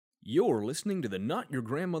You're listening to the Not Your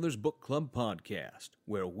Grandmother's Book Club podcast,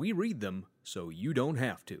 where we read them so you don't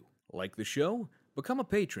have to. Like the show? Become a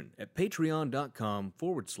patron at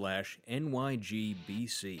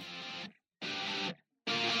patreon.com/NYGBC.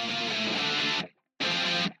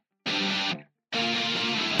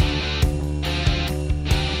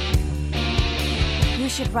 You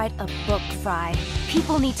should write a book, Fry.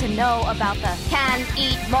 People need to know about the can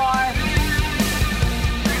eat more.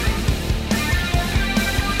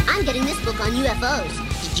 I'm getting this book on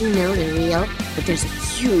UFOs. Did you know they're real? But there's a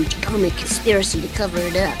huge government conspiracy to cover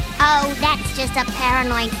it up. Oh, that's just a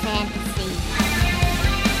paranoid fantasy.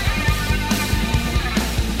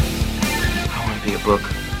 I want to be a book.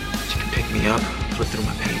 You can pick me up, flip through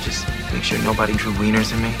my pages, make sure nobody drew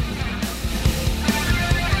wieners in me.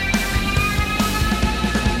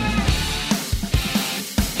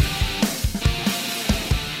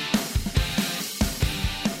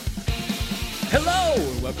 Hello,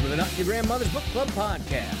 and welcome to the Not Your Grandmother's Book Club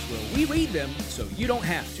podcast, where we read them so you don't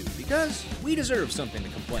have to, because we deserve something to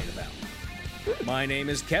complain about. My name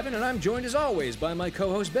is Kevin, and I'm joined as always by my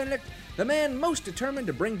co-host Benedict, the man most determined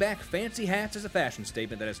to bring back fancy hats as a fashion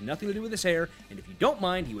statement that has nothing to do with his hair, and if you don't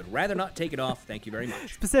mind, he would rather not take it off. Thank you very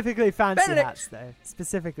much. Specifically fancy Benedict. hats, though.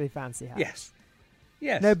 Specifically fancy hats. Yes.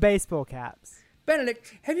 Yes. No baseball caps.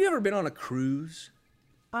 Benedict, have you ever been on a cruise?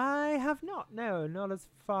 I have not. No, not as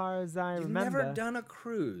far as I You've remember. never done a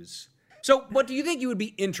cruise. So, what do you think you would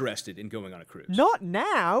be interested in going on a cruise? Not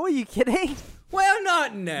now. Are you kidding? Well,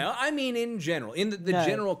 not now. I mean, in general, in the No.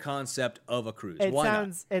 general concept of a cruise. It Why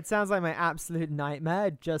sounds. It sounds like my absolute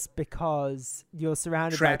nightmare. Just because you're not?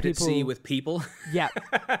 surrounded Trapped by at people. sea with people. Yep.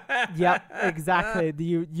 Yep. Exactly.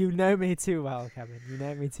 You know me too well, Kevin. You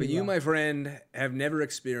know me too But well. you, my friend, have never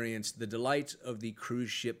experienced the delight of the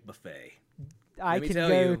cruise ship buffet. I let me can tell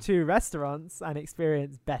go you. to restaurants and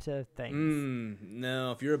experience better things.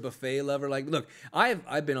 No, if you're a buffet lover, look,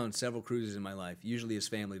 I've been on several cruises in my life, usually as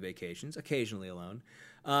family vacations, occasionally alone.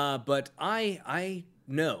 But I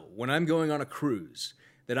know when I'm going on a cruise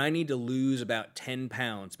that I need to lose about 10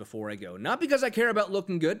 pounds before I go. Not because I care about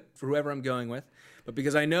looking good for whoever I'm going with, but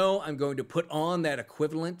because I know I'm going to put on that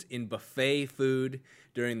equivalent in buffet food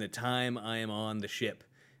during the time I am on the ship.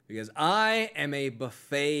 Because I am a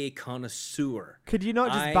buffet connoisseur. Could you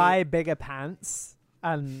not just buy bigger pants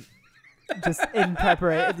and just in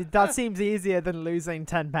preparation? That seems easier than losing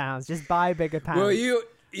 10 pounds. Just buy bigger pants. Well, you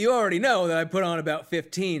already know that I put on about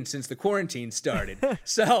 15 since the quarantine started.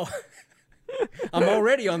 So I'm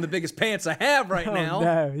already on the biggest pants I have right now.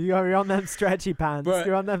 No, you're on them stretchy pants. But-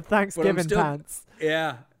 You're on them Thanksgiving pants.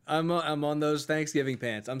 Yeah, I'm on those Thanksgiving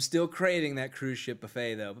pants. I'm still craving that cruise ship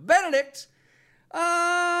buffet, though. But Benedict, you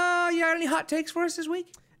got any hot takes for us this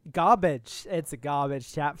week? Garbage. It's a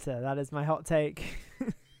garbage chapter. That is my hot take.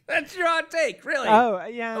 That's your hot take, really? Oh,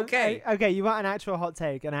 yeah. Okay. Okay, you want an actual hot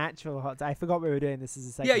take? I forgot we were doing this as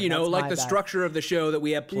a second. Yeah, That's like my the bad. structure of the show that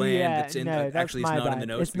we have planned. Yeah, That's in. no, that's actually, it's my not in bad. the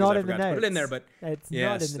notes It's because not I in the forgot to put it in there. notes. But It's yes,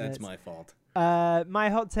 not in the that's notes. my fault. My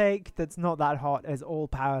hot take that's not that hot is all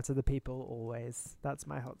power to the people always. That's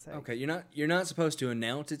my hot take. Okay, you're not supposed to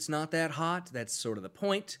announce it's not that hot. That's sort of the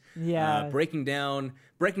point. Yeah. Breaking down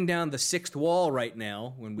the sixth wall right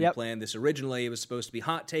now. When we Yep. planned this originally, it was supposed to be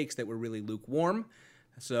hot takes that were really lukewarm.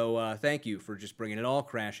 So thank you for just bringing it all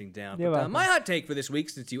crashing down. You're But welcome. my hot take for this week,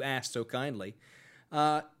 since you asked so kindly,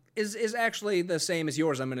 is actually the same as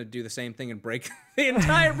yours. I'm going to do the same thing and break the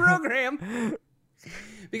entire program.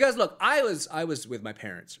 Because look, I was with my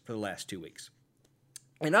parents for the last 2 weeks,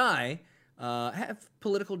 and I have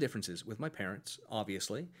political differences with my parents,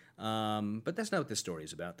 obviously. But that's not what this story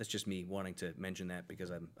is about. That's just me wanting to mention that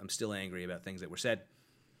because I'm still angry about things that were said.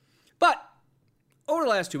 But over the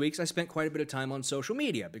last 2 weeks, I spent quite a bit of time on social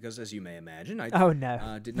media because, as you may imagine,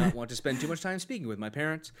 I did not want to spend too much time speaking with my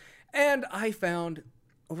parents. And I found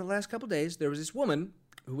over the last couple of days there was this woman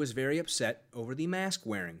who was very upset over the mask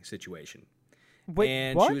wearing situation. Wait,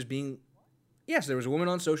 And what? she was being... Yes, there was a woman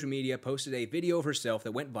on social media posted a video of herself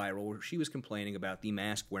that went viral where she was complaining about the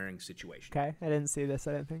mask-wearing situation. Okay, I didn't see this,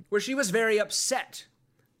 I don't think. Where she was very upset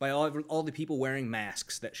by all the people wearing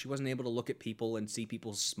masks, that she wasn't able to look at people and see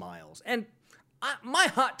people's smiles. And my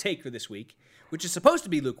hot take for this week, which is supposed to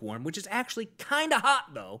be lukewarm, which is actually kind of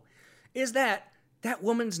hot, though, is that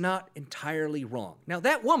woman's not entirely wrong. Now,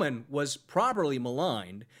 that woman was properly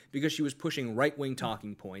maligned because she was pushing right-wing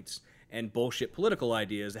talking points and bullshit political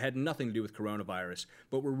ideas that had nothing to do with coronavirus,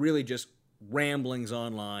 but were really just ramblings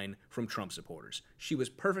online from Trump supporters. She was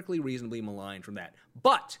perfectly reasonably maligned from that.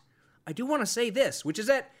 But I do want to say this, which is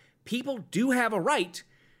that people do have a right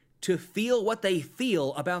to feel what they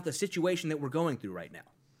feel about the situation that we're going through right now.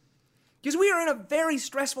 Because we are in a very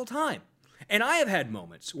stressful time. And I have had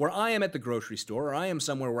moments where I am at the grocery store or I am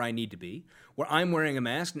somewhere where I need to be, where I'm wearing a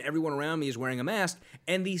mask and everyone around me is wearing a mask,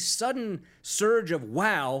 and the sudden surge of,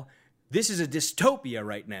 wow, this is a dystopia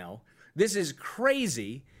right now, this is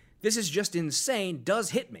crazy, this is just insane, does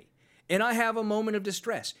hit me. And I have a moment of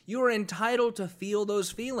distress. You are entitled to feel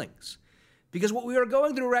those feelings. Because what we are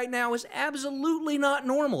going through right now is absolutely not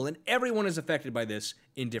normal, and everyone is affected by this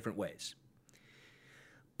in different ways.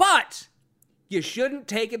 But you shouldn't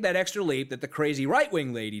take it that extra leap that the crazy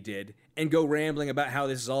right-wing lady did and go rambling about how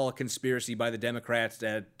this is all a conspiracy by the Democrats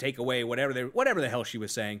to take away whatever the hell she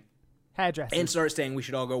was saying. Hairdressers. And start saying we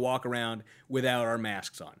should all go walk around without our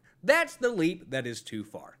masks on. That's the leap that is too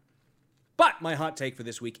far. But my hot take for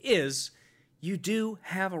this week is you do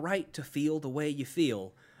have a right to feel the way you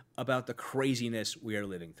feel about the craziness we are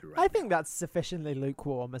living through right now. I think that's sufficiently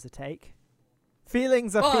lukewarm as a take.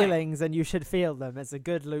 Feelings are feelings, and you should feel them. It's a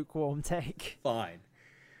good lukewarm take. Fine.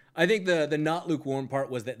 I think the not lukewarm part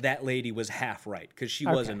was that lady was half right, because she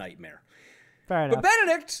was a nightmare. Fair enough. But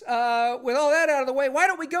Benedict, with all that out of the way, why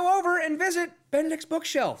don't we go over and visit Benedict's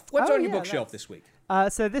bookshelf? What's on your bookshelf this week?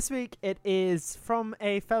 So this week it is from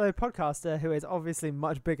a fellow podcaster who is obviously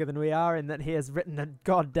much bigger than we are in that he has written a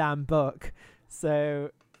goddamn book.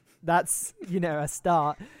 So that's, a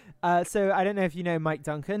start. So I don't know if you know Mike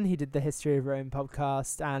Duncan. He did the History of Rome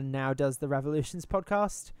podcast and now does the Revolutions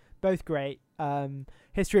podcast. Both great.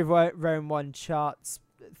 History of Rome 1 charts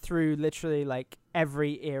through literally like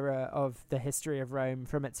every era of the history of Rome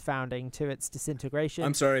from its founding to its disintegration.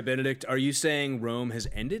 I'm sorry, Benedict. Are you saying Rome has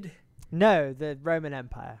ended? No, the Roman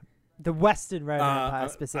Empire. The Western Roman Empire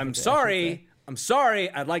specifically. I'm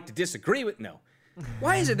sorry. I'd like to disagree with... No.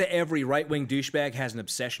 Why is it that every right-wing douchebag has an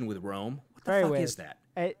obsession with Rome? What the fuck is that?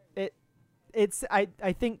 It's I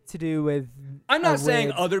think to do with... I'm not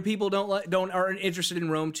saying other people aren't interested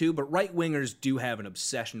in Rome too, but right-wingers do have an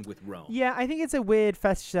obsession with Rome. Yeah, I think it's a weird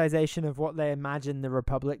fetishization of what they imagine the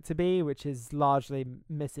Republic to be, which is largely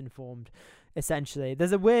misinformed, essentially.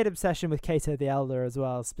 There's a weird obsession with Cato the Elder as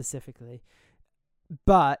well, specifically.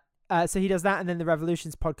 But... so he does that, and then the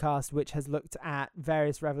Revolutions podcast, which has looked at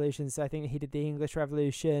various revolutions. So I think he did the English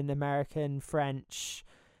Revolution, American, French,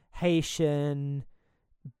 Haitian,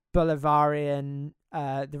 Bolivarian,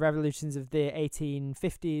 the revolutions of the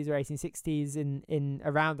 1850s or 1860s in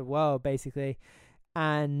around the world, basically.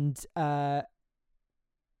 And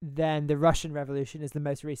then the Russian Revolution is the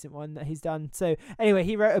most recent one that he's done. So anyway,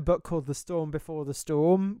 he wrote a book called The Storm Before the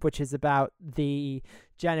Storm, which is about the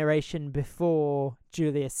generation before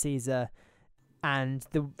Julius Caesar and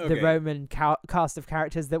the Roman cast of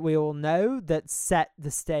characters that we all know that set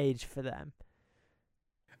the stage for them.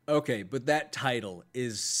 Okay, but that title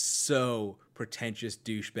is so pretentious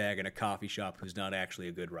douchebag in a coffee shop who's not actually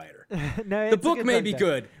a good writer. No, the book may be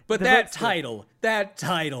good, but that title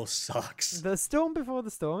sucks. The Storm Before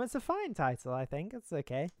the Storm, it's a fine title, I think. It's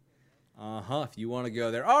okay. If you want to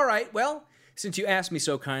go there. All right, well, since you asked me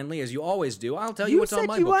so kindly, as you always do, I'll tell you what's on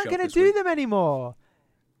my bookshelf this week. You said you weren't going to do them anymore.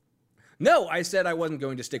 No, I said I wasn't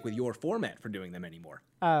going to stick with your format for doing them anymore.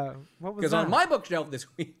 Oh, what was that? Because on my bookshelf this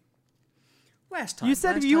week, you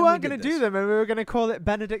said you weren't going to do them, and we were going to call it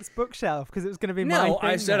Benedict's Bookshelf because it was going to be my thing. No,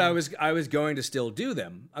 I said I was going to still do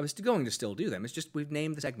them. I was going to still do them. It's just we've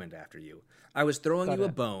named the segment after you. I was throwing you a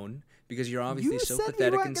bone because you're obviously so pathetic and sad.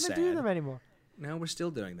 You said you weren't going to do them anymore. No, we're still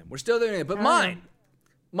doing them. But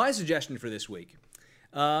my suggestion for this week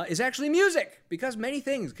is actually music, because many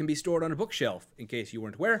things can be stored on a bookshelf, in case you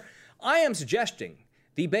weren't aware. I am suggesting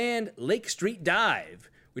the band Lake Street Dive,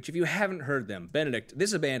 which if you haven't heard them, Benedict, this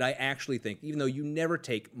is a band I actually think, even though you never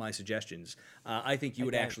take my suggestions, I think you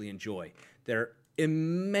would actually enjoy. They're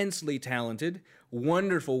immensely talented,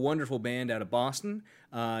 wonderful, wonderful band out of Boston,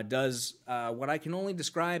 does what I can only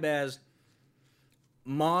describe as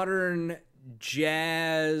modern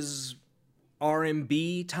jazz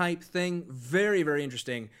R&B type thing. Very, very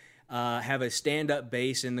interesting. Have a stand-up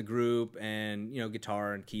bass in the group and,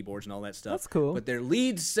 guitar and keyboards and all that stuff. That's cool. But their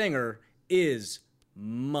lead singer is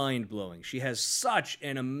mind-blowing. She has such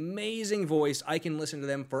an amazing voice. I can listen to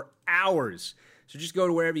them for hours. So just go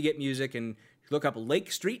to wherever you get music and look up Lake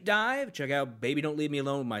Street Dive. Check out Baby Don't Leave Me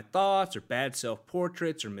Alone with My Thoughts or Bad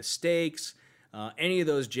Self-Portraits or Mistakes. Any of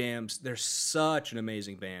those jams. They're such an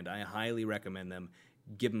amazing band. I highly recommend them.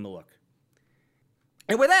 Give them a look.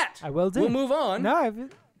 And with that, I will do. We'll move on. No,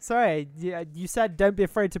 sorry. You said don't be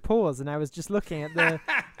afraid to pause, and I was just looking at the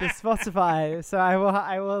Spotify, so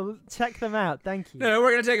I will check them out. Thank you. No,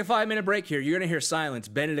 we're going to take a 5-minute break here. You're going to hear silence.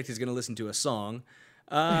 Benedict is going to listen to a song.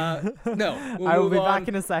 No, I will be back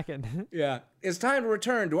in a second. Yeah. It's time to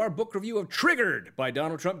return to our book review of Triggered by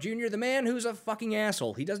Donald Trump Jr., the man who's a fucking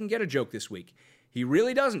asshole. He doesn't get a joke this week. He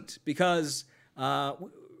really doesn't, because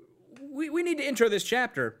we need to intro this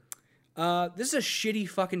chapter. This is a shitty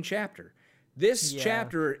fucking chapter. This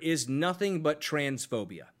chapter is nothing but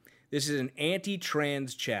transphobia. This is an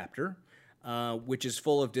anti-trans chapter, which is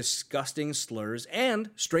full of disgusting slurs and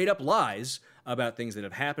straight-up lies about things that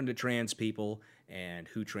have happened to trans people and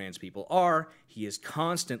who trans people are. He is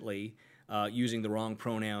constantly using the wrong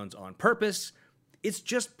pronouns on purpose. It's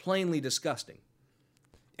just plainly disgusting.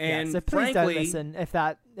 And so please frankly, don't listen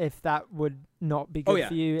if that would not be good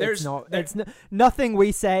for you. Nothing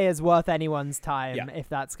we say is worth anyone's time if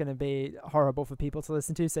that's going to be horrible for people to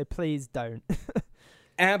listen to. So please don't.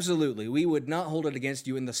 Absolutely. We would not hold it against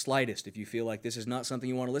you in the slightest if you feel like this is not something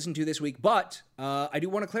you want to listen to this week. But I do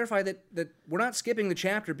want to clarify that we're not skipping the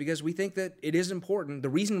chapter because we think that it is important. The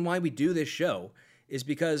reason why we do this show is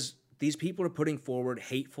because these people are putting forward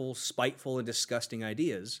hateful, spiteful, and disgusting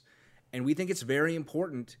ideas. And we think it's very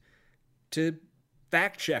important to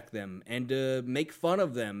fact check them and to make fun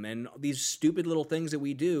of them and these stupid little things that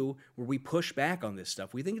we do where we push back on this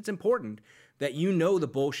stuff. We think it's important that you know the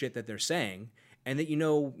bullshit that they're saying and that you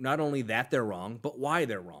know not only that they're wrong, but why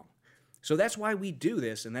they're wrong. So that's why we do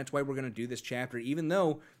this, and that's why we're going to do this chapter, even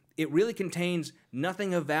though it really contains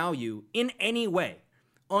nothing of value in any way,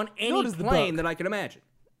 on any plane that I can imagine.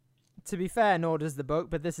 To be fair, nor does the book,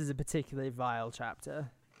 but this is a particularly vile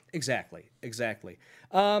chapter. Exactly.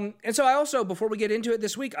 And so I also, before we get into it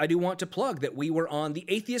this week, I do want to plug that we were on the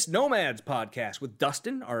Atheist Nomads podcast with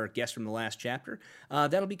Dustin, our guest from the last chapter.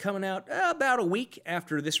 That'll be coming out about a week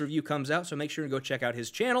after this review comes out, so make sure to go check out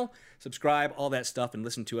his channel, subscribe, all that stuff, and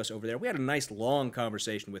listen to us over there. We had a nice long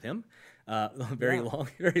conversation with him. Very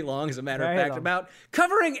long, as a matter of fact, about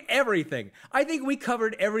covering everything. I think we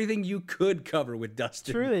covered everything you could cover with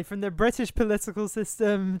Dustin. Truly, from the British political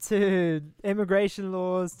system to immigration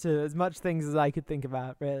laws to as much things as I could think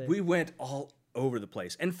about, really. We went all over the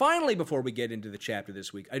place. And finally, before we get into the chapter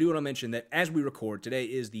this week, I do want to mention that as we record, today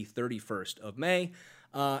is the 31st of May,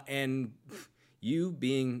 and you,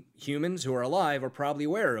 being humans who are alive, are probably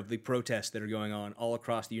aware of the protests that are going on all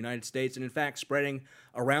across the United States and, in fact, spreading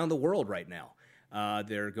around the world right now.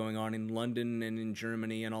 They're going on in London and in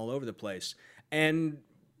Germany and all over the place. And,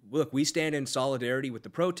 look, we stand in solidarity with the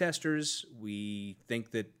protesters. We think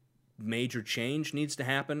that major change needs to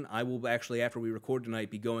happen. I will actually, after we record tonight,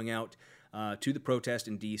 be going out to the protest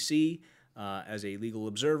in D.C. As a legal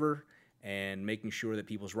observer and making sure that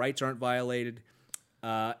people's rights aren't violated.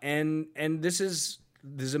 And this is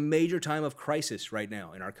a major time of crisis right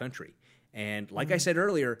now in our country. And like I said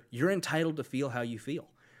earlier, you're entitled to feel how you feel.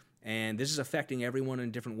 And this is affecting everyone in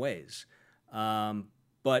different ways.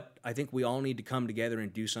 But I think we all need to come together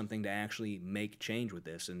and do something to actually make change with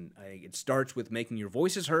this. And it starts with making your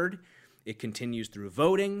voices heard. It continues through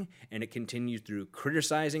voting, and it continues through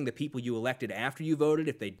criticizing the people you elected after you voted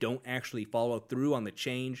if they don't actually follow through on the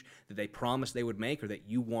change that they promised they would make or that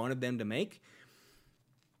you wanted them to make.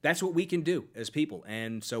 That's what we can do as people.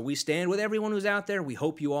 And so we stand with everyone who's out there. We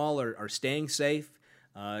hope you all are staying safe.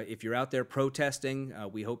 If you're out there protesting,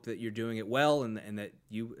 we hope that you're doing it well and that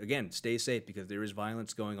you, again, stay safe because there is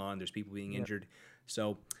violence going on. There's people being injured.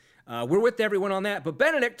 So we're with everyone on that. But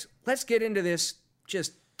Benedict, let's get into this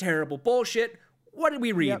just terrible bullshit. What did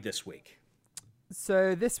we read this week?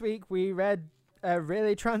 So this week we read a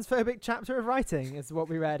really transphobic chapter of writing is what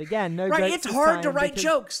we read. Again, no jokes. It's hard to write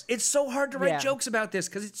jokes. It's so hard to write jokes about this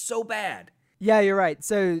because it's so bad. Yeah, you're right.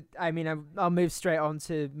 So, I mean, I'll move straight on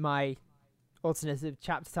to my alternative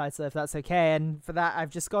chapter title, if that's okay. And for that, I've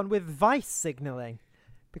just gone with vice signaling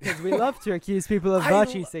because we love to accuse people of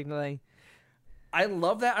virtue signaling. I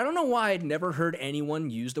love that. I don't know why I'd never heard anyone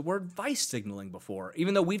use the word vice signaling before,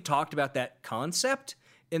 even though we've talked about that concept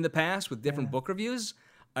in the past with different book reviews.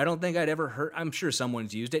 I don't think I'd ever heard. I'm sure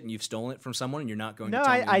someone's used it and you've stolen it from someone and you're not going to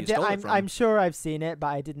tell me who you stole it from. I'm sure I've seen it, but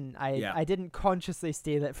I didn't. I didn't consciously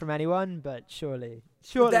steal it from anyone. But surely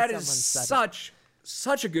that is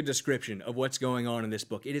such a good description of what's going on in this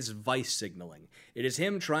book. It is vice signaling. It is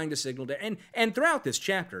him trying to signal to, and throughout this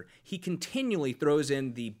chapter, he continually throws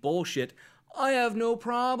in the bullshit. I have no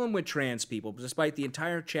problem with trans people, despite the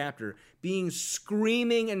entire chapter being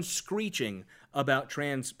screaming and screeching about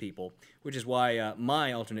trans people, which is why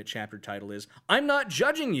my alternate chapter title is, I'm not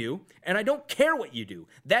judging you, and I don't care what you do.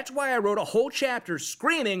 That's why I wrote a whole chapter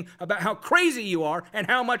screaming about how crazy you are and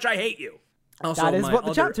how much I hate you. Also, that is what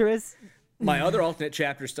the chapter is. My other alternate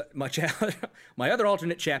chapters, my other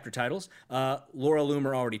alternate chapter titles, Laura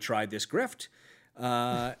Loomer already tried this grift.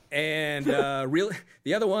 Really,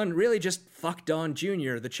 the other one really just fucked Don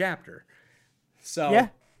Jr. the chapter. So yeah,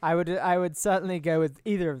 I would certainly go with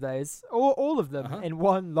either of those or all of them in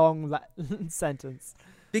one long sentence.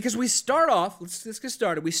 Because we start off, let's get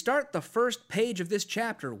started. We start the first page of this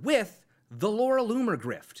chapter with the Laura Loomer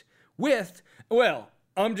grift. With, well,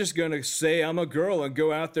 I'm just going to say I'm a girl and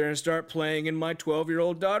go out there and start playing in my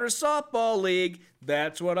 12-year-old daughter's softball league.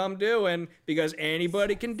 That's what I'm doing, because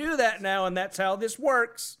anybody can do that now, and that's how this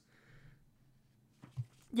works.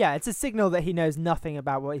 Yeah, it's a signal that he knows nothing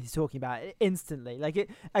about what he's talking about instantly. Like, it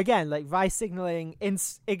again, like vice signaling,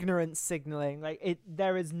 ignorance signaling. Like,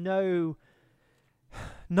 there is no,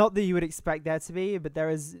 not that you would expect there to be, but there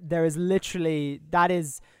is literally, that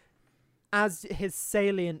is, as his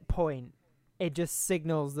salient point, it just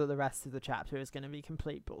signals that the rest of the chapter is going to be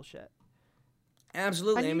complete bullshit.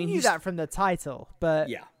 Absolutely. And you knew that from the title, but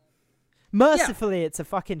yeah, mercifully, it's a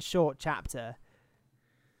fucking short chapter.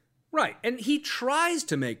 Right, and he tries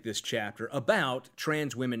to make this chapter about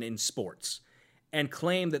trans women in sports and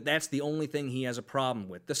claim that that's the only thing he has a problem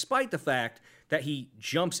with, despite the fact that he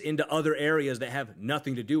jumps into other areas that have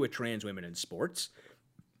nothing to do with trans women in sports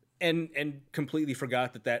and completely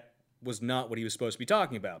forgot that was not what he was supposed to be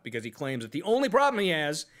talking about, because he claims that the only problem he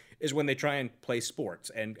has is when they try and play sports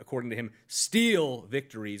and, according to him, steal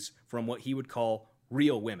victories from what he would call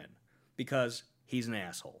real women, because he's an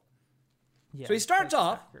asshole. Yeah, so he starts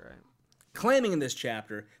off claiming in this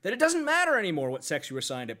chapter that it doesn't matter anymore what sex you were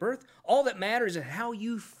assigned at birth. All that matters is how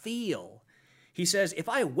you feel. He says, if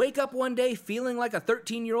I wake up one day feeling like a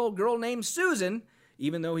 13-year-old girl named Susan,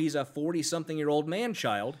 even though he's a 40-something-year-old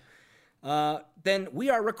man-child, then we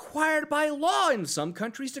are required by law in some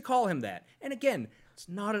countries to call him that. And again, it's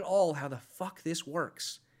not at all how the fuck this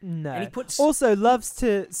works. No. And he puts also loves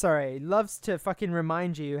to fucking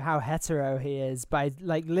remind you how hetero he is by,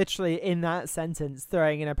 like, literally in that sentence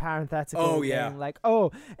throwing in a parenthetical. Oh, yeah. Thing, like,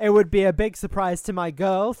 oh, it would be a big surprise to my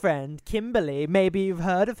girlfriend, Kimberly. Maybe you've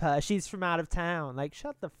heard of her. She's from out of town. Like,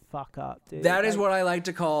 shut the fuck up, dude. That is what I like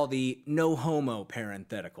to call the no homo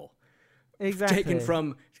parenthetical. Exactly. Taken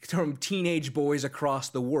from teenage boys across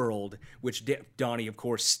the world, which Donnie, of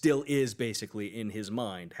course, still is basically in his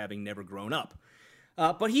mind, having never grown up.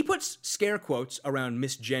 But he puts scare quotes around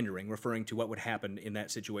misgendering, referring to what would happen in that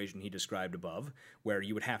situation he described above, where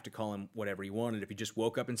you would have to call him whatever he wanted. If he just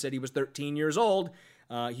woke up and said he was 13 years old,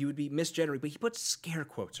 he would be misgendering. But he puts scare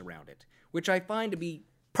quotes around it, which I find to be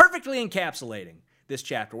perfectly encapsulating this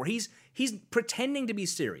chapter, where he's pretending to be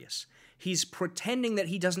serious. He's pretending that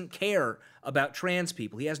he doesn't care about trans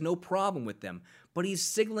people. He has no problem with them. But he's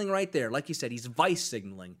signaling right there, like you said, he's vice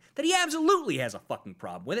signaling that he absolutely has a fucking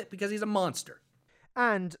problem with it because he's a monster.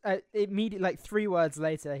 And immediately, like 3 words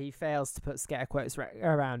later, he fails to put scare quotes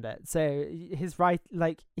around it. So his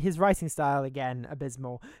writing style, again,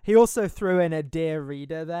 abysmal. He also threw in a "Dear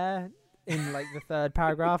Reader" there in like the 3rd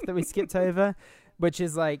paragraph that we skipped over, which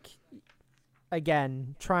is like,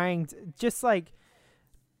 again, trying to just like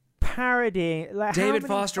parodying. Like, David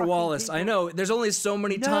Foster Wallace. I know. There's only so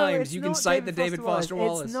many times you can cite the David Foster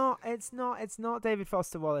Wallace. It's not David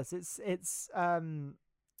Foster Wallace. It's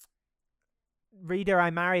Reader, I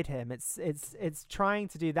Married Him. It's trying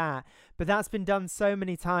to do that, but that's been done so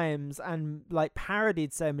many times and like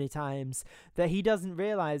parodied so many times that he doesn't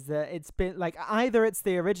realize that it's been like, either it's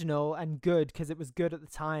the original and good because it was good at the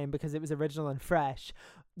time because it was original and fresh.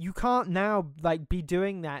 You can't now like be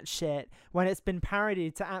doing that shit when it's been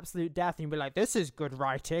parodied to absolute death and you be like, this is good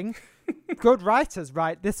writing. Good writers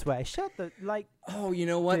write this way. Shut the like. Oh, you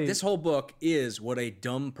know what? Dude. This whole book is what a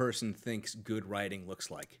dumb person thinks good writing looks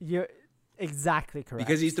like. You're exactly correct.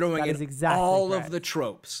 Because he's throwing in all correct. of the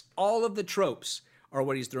tropes. All of the tropes are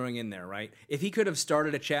what he's throwing in there, right? If he could have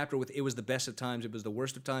started a chapter with "it was the best of times, it was the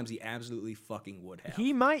worst of times," he absolutely fucking would have.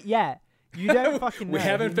 He might yet. You don't fucking know. We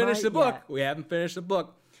haven't finished the book. Yet. We haven't finished the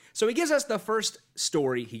book. So he gives us the first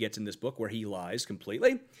story he gets in this book where he lies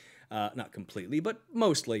completely. Not completely, but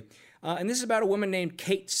mostly. And this is about a woman named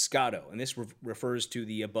Kate Scotto. And this refers to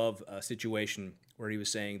the above situation where he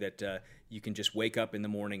was saying that you can just wake up in the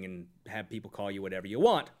morning and have people call you whatever you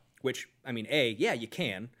want. Which, I mean, yeah, you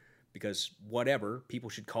can. Because whatever, people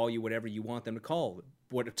should call you whatever you want them to call.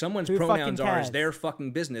 What if someone's pronouns are is their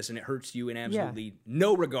fucking business and it hurts you in absolutely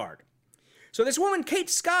no regard. So this woman, Kate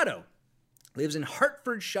Scotto, lives in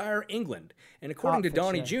Hertfordshire, England. And according to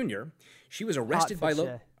Donnie Jr., she was arrested by...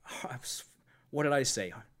 What did I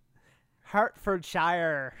say?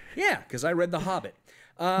 Hertfordshire. Yeah, because I read The Hobbit.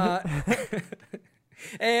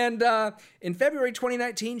 And in February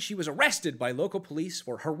 2019, she was arrested by local police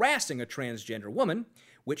for harassing a transgender woman,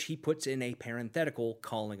 which he puts in a parenthetical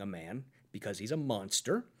calling a man because he's a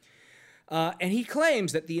monster. And he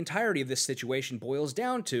claims that the entirety of this situation boils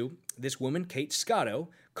down to this woman, Kate Scotto,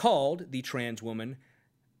 called the trans woman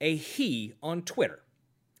a he on Twitter.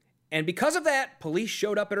 And because of that, police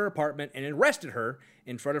showed up at her apartment and arrested her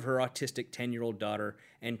in front of her autistic 10-year-old daughter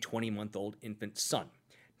and 20-month-old infant son.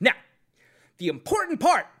 Now, the important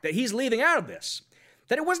part that he's leaving out of this,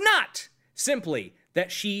 that it was not simply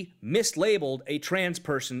that she mislabeled a trans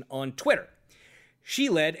person on Twitter. She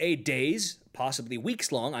led a days, possibly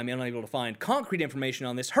weeks long, I'm unable to find concrete information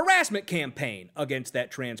on this, harassment campaign against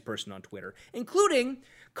that trans person on Twitter, including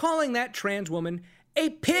calling that trans woman a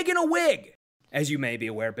pig in a wig. As you may be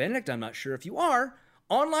aware, Benedict, I'm not sure if you are,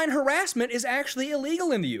 online harassment is actually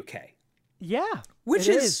illegal in the UK. Yeah, which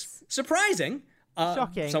it is surprising.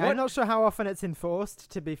 Shocking. Somewhat. I'm not sure how often it's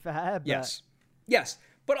enforced, to be fair. But... Yes.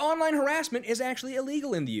 But online harassment is actually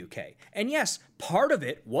illegal in the UK. And yes, part of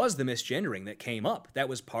it was the misgendering that came up. That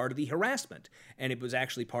was part of the harassment. And it was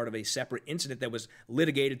actually part of a separate incident that was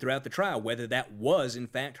litigated throughout the trial, whether that was, in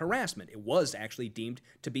fact, harassment. It was actually deemed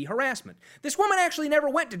to be harassment. This woman actually never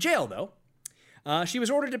went to jail, though. She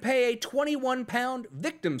was ordered to pay a £21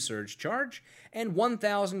 victim surge charge and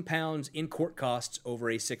 £1,000 in court costs over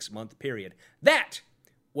a 6-month period. That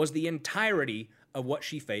was the entirety of what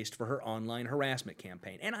she faced for her online harassment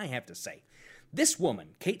campaign. And I have to say, this woman,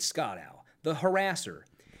 Kate Scottow, the harasser,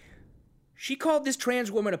 she called this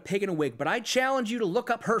trans woman a pig in a wig, but I challenge you to look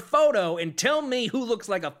up her photo and tell me who looks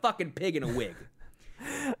like a fucking pig in a wig.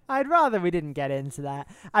 I'd rather we didn't get into that.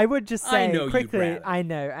 I would just say quickly. I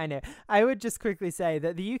know. I would just quickly say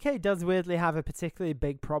that the UK does weirdly have a particularly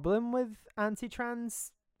big problem with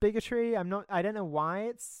anti-trans bigotry. I don't know why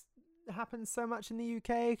it's happens so much in the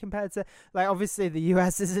UK compared to, like, obviously the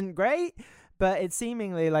US isn't great, but it's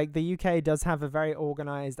seemingly like the UK does have a very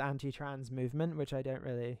organized anti-trans movement, which I don't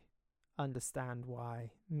really understand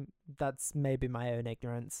why. That's maybe my own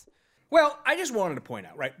ignorance. Well, I just wanted to point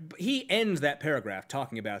out, right, he ends that paragraph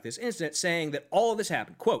talking about this incident saying that all of this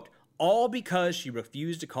happened, quote, all because she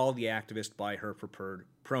refused to call the activist by her preferred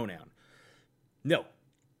pronoun. No,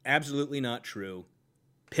 absolutely not true.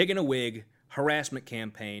 Pig in a wig, harassment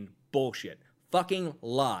campaign, bullshit. Fucking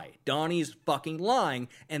lie. Donnie's fucking lying,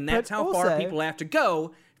 and that's how far people have to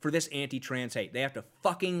go for this anti-trans hate. They have to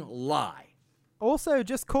fucking lie. Also,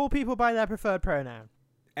 just call people by their preferred pronoun.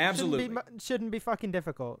 Absolutely. Shouldn't be fucking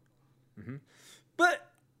difficult. Mm-hmm. But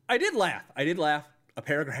I did laugh a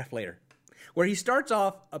paragraph later, where he starts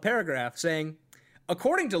off a paragraph saying,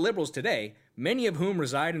 according to liberals today, many of whom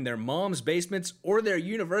reside in their mom's basements or their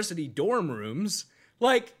university dorm rooms.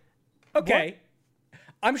 Like, okay, what?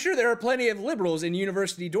 I'm sure there are plenty of liberals in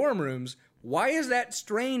university dorm rooms. Why is that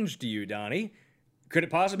strange to you, Donnie? Could it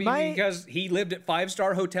possibly be because he lived at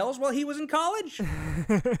 5-star hotels while he was in college?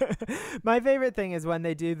 My favorite thing is when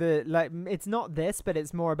they do it's not this, but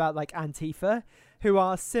it's more about like Antifa, who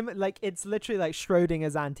are it's literally like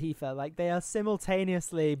Schrodinger's Antifa. Like they are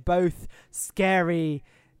simultaneously both scary,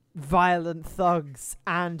 violent thugs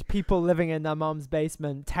and people living in their mom's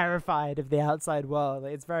basement, terrified of the outside world.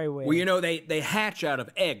 It's very weird. Well, you know, they hatch out of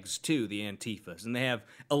eggs too, the Antifas, and they have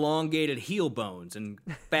elongated heel bones and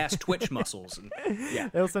fast twitch muscles. And, yeah,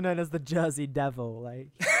 they're also known as the Jersey Devil. Like,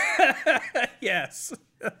 yes.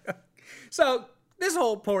 So this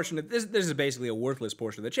whole portion of this is basically a worthless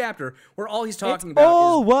portion of the chapter where all he's talking about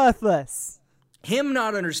all is worthless. Him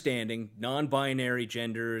not understanding non-binary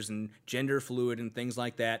genders and gender fluid and things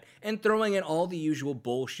like that, and throwing in all the usual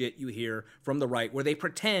bullshit you hear from the right, where they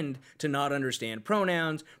pretend to not understand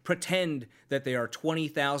pronouns, pretend that there are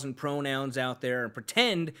 20,000 pronouns out there, and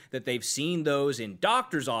pretend that they've seen those in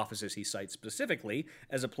doctors' offices, he cites specifically,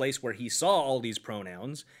 as a place where he saw all these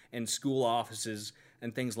pronouns, and school offices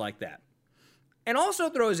and things like that. And also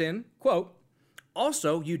throws in, quote,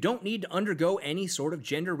 also, you don't need to undergo any sort of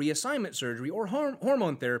gender reassignment surgery or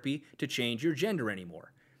hormone therapy to change your gender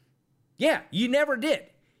anymore. Yeah, you never did.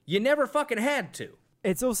 You never fucking had to.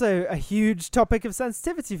 It's also a huge topic of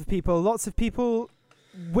sensitivity for people. Lots of people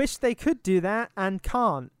wish they could do that and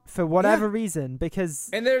can't for whatever reason, because...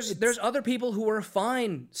 And there's other people who are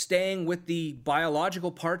fine staying with the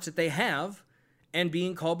biological parts that they have and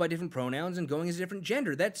being called by different pronouns and going as a different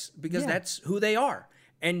gender. That's because that's who they are.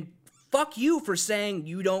 And fuck you for saying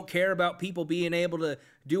you don't care about people being able to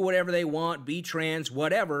do whatever they want, be trans,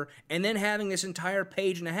 whatever, and then having this entire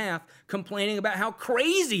page and a half complaining about how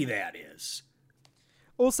crazy that is.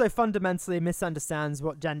 Also fundamentally misunderstands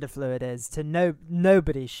what gender fluid is, to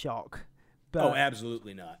nobody's shock. But... Oh,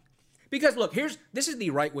 absolutely not. Because look, this is the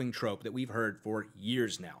right-wing trope that we've heard for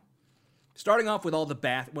years now. Starting off with all the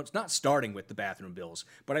well, it's not starting with the bathroom bills,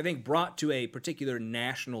 but I think brought to a particular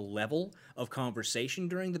national level of conversation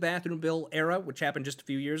during the bathroom bill era, which happened just a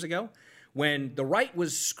few years ago, when the right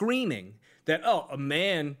was screaming that, oh, a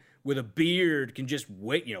man with a beard can just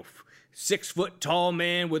 6-foot tall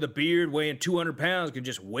man with a beard weighing 200 pounds can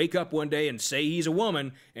just wake up one day and say he's a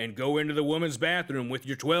woman and go into the woman's bathroom with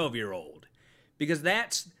your 12-year-old. Because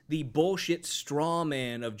that's the bullshit straw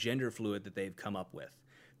man of gender fluid that they've come up with.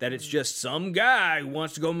 That it's just some guy who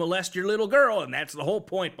wants to go molest your little girl, and that's the whole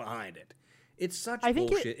point behind it. It's such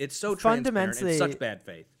bullshit. It's so transparent and such bad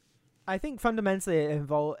faith. I think fundamentally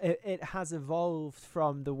it has evolved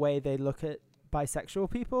from the way they look at bisexual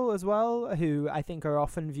people as well, who I think are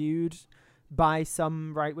often viewed by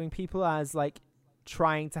some right-wing people as like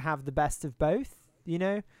trying to have the best of both, you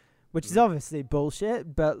know, which is obviously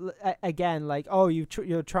bullshit. But again, like, oh,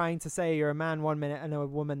 you're trying to say you're a man one minute and a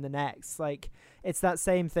woman the next. Like, it's that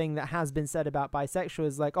same thing that has been said about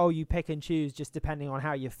bisexuals, like, oh, you pick and choose just depending on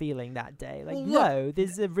how you're feeling that day. Like, no,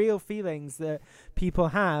 these are real feelings that people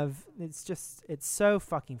have. It's so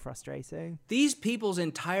fucking frustrating. These people's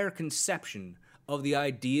entire conception of the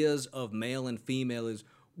ideas of male and female is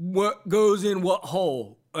what goes in what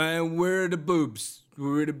hole and where are the boobs?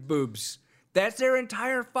 Where are the boobs? That's their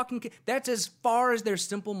entire fucking... That's as far as their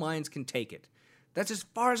simple minds can take it. That's as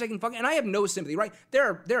far as I can fucking... And I have no sympathy, right?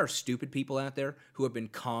 There are stupid people out there who have been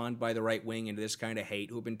conned by the right wing into this kind of hate,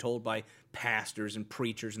 who have been told by pastors and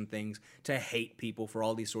preachers and things to hate people for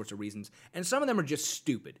all these sorts of reasons. And some of them are just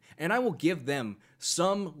stupid. And I will give them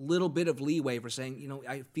some little bit of leeway for saying, you know,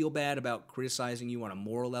 I feel bad about criticizing you on a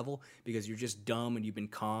moral level because you're just dumb and you've been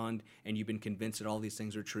conned and you've been convinced that all these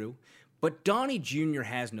things are true. But Donnie Jr.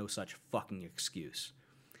 has no such fucking excuse.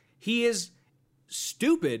 He is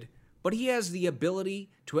stupid, but he has the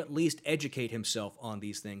ability to at least educate himself on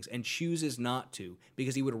these things and chooses not to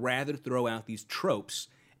because he would rather throw out these tropes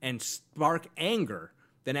and spark anger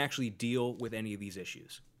than actually deal with any of these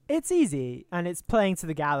issues. It's easy, and it's playing to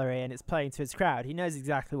the gallery, and it's playing to his crowd. He knows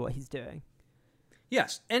exactly what he's doing.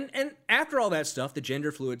 Yes, and after all that stuff, the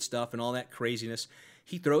gender fluid stuff and all that craziness,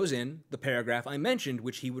 he throws in the paragraph I mentioned,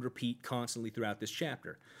 which he would repeat constantly throughout this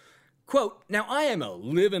chapter. Quote, now I am a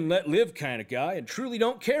live and let live kind of guy and truly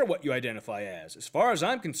don't care what you identify as. As far as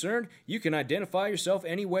I'm concerned, you can identify yourself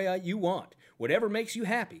any way you want. Whatever makes you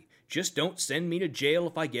happy. Just don't send me to jail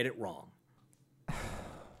if I get it wrong.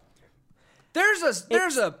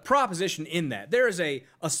 There's a proposition in that. There is a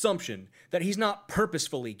assumption that he's not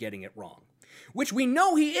purposefully getting it wrong. Which we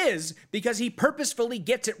know he is because he purposefully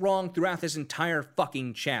gets it wrong throughout this entire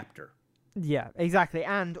fucking chapter. Yeah, exactly.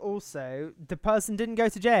 And also, the person didn't go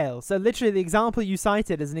to jail. So literally the example you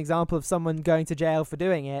cited is an example of someone going to jail for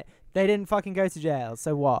doing it. They didn't fucking go to jail.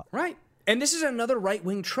 So what? Right. And this is another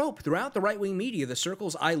right-wing trope throughout the right-wing media. The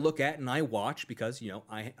circles I look at and I watch because, you know,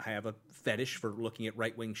 I have a fetish for looking at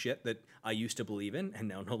right-wing shit that I used to believe in and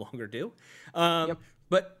now no longer do.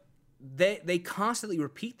 But they constantly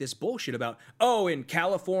repeat this bullshit about, oh, in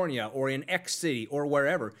California or in X city or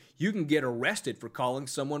wherever, you can get arrested for calling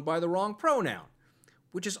someone by the wrong pronoun,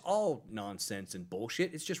 which is all nonsense and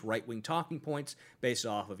bullshit. It's just right-wing talking points based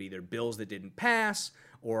off of either bills that didn't pass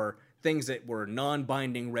or things that were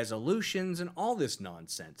non-binding resolutions and all this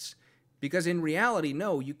nonsense. Because in reality,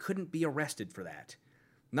 no, you couldn't be arrested for that.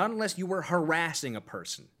 Not unless you were harassing a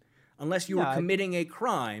person. Unless you were committing a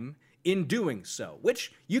crime in doing so,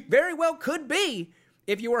 which you very well could be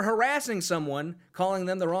if you were harassing someone calling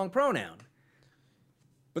them the wrong pronoun.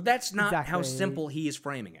 But that's not how simple he is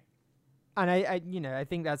framing it. And I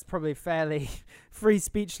think that's probably fairly... Free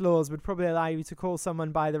speech laws would probably allow you to call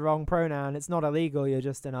someone by the wrong pronoun. It's not illegal, you're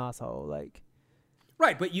just an asshole, like...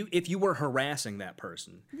 Right, but if you were harassing that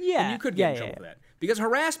person, then you could get in trouble for that. Because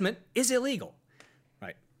harassment is illegal.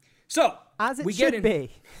 Right. So... As it should be.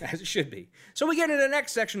 As it should be. So we get into the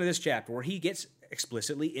next section of this chapter where he gets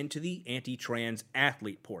explicitly into the anti-trans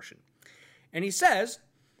athlete portion. And he says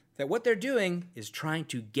that what they're doing is trying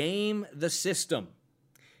to game the system.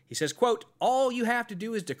 He says, quote, all you have to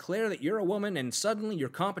do is declare that you're a woman and suddenly your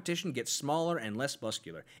competition gets smaller and less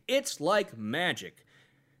muscular. It's like magic.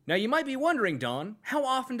 Now you might be wondering, Don, how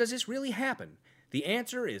often does this really happen? The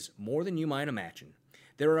answer is more than you might imagine.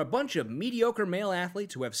 There are a bunch of mediocre male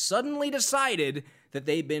athletes who have suddenly decided that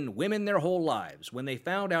they've been women their whole lives when they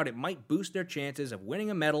found out it might boost their chances of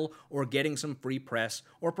winning a medal or getting some free press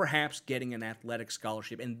or perhaps getting an athletic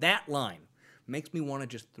scholarship. And that line makes me want to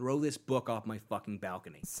just throw this book off my fucking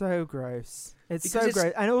balcony. So gross. It's so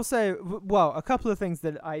gross. And also, well, a couple of things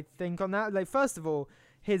that I think on that. Like, first of all,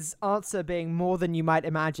 his answer being more than you might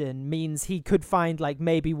imagine means he could find like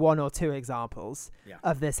maybe one or two examples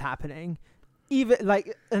of this happening. Even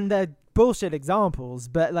like, and they're bullshit examples,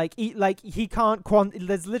 but like he can't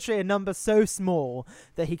there's literally a number so small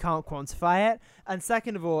that he can't quantify it. And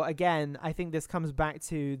second of all, again, I think this comes back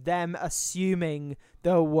to them assuming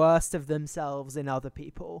the worst of themselves in other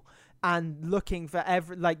people. and looking for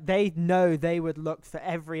they know they would look for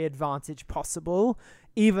every advantage possible,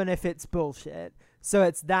 even if it's bullshit. So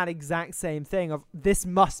it's that exact same thing of this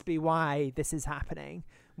must be why this is happening,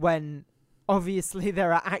 when obviously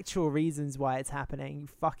there are actual reasons why it's happening, you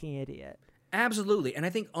fucking idiot. Absolutely. And I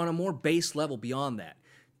think on a more base level beyond that,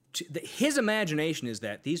 his imagination is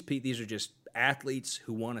that these are just athletes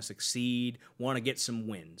who want to succeed, want to get some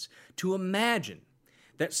wins. To imagine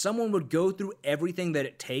that someone would go through everything that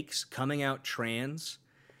it takes coming out trans,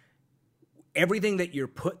 everything that you're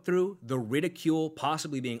put through, the ridicule,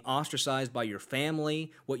 possibly being ostracized by your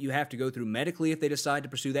family, what you have to go through medically if they decide to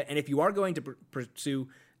pursue that. And if you are going to pursue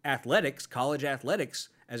athletics, college athletics,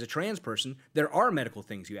 as a trans person, there are medical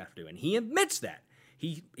things you have to do. And he admits that.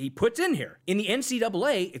 He puts in here. In the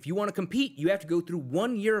NCAA, if you want to compete, you have to go through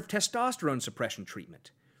 1 year of testosterone suppression treatment.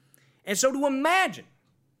 And so to imagine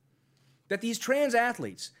that these trans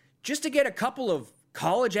athletes, just to get a couple of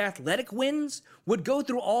college athletic wins, would go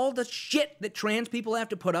through all the shit that trans people have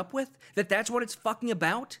to put up with, that's what it's fucking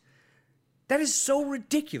about, that is so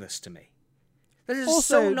ridiculous to me. That is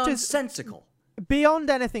also so nonsensical. Beyond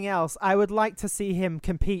anything else, I would like to see him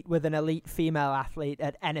compete with an elite female athlete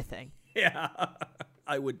at anything. Yeah,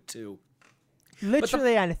 I would too.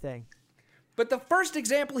 Literally anything. But the first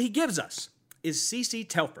example he gives us is CC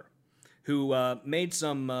Telfer, who made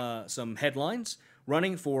some headlines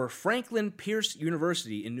running for Franklin Pierce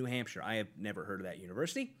University in New Hampshire. I have never heard of that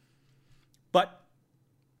university. But,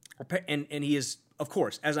 and he is, of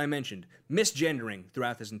course, as I mentioned, misgendering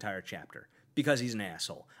throughout this entire chapter because he's an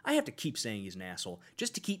asshole. I have to keep saying he's an asshole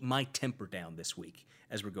just to keep my temper down this week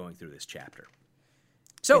as we're going through this chapter.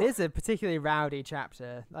 So it is a particularly rowdy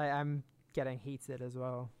chapter. I'm getting heated as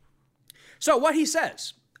well. So what he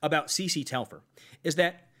says about CC Telfer is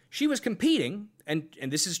that she was competing, and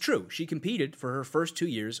this is true, she competed for her first 2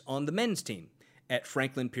 years on the men's team at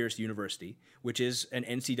Franklin Pierce University, which is an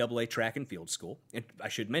NCAA track and field school. And I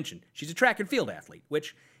should mention, she's a track and field athlete,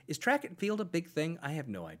 which, is track and field a big thing? I have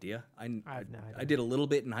no idea. I have no idea. I did a little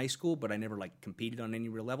bit in high school, but I never competed on any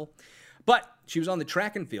real level. But she was on the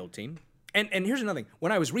track and field team. And here's another thing.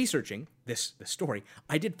 When I was researching this story,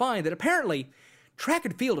 I did find that apparently track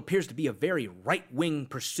and field appears to be a very right-wing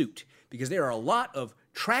pursuit because there are a lot of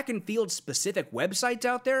track and field specific websites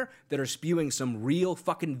out there that are spewing some real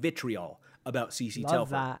fucking vitriol about CC Telfer. Love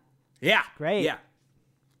that. Yeah. Great. Yeah.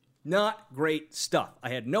 Not great stuff.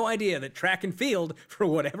 I had no idea that track and field, for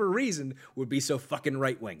whatever reason, would be so fucking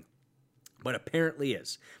right-wing. But apparently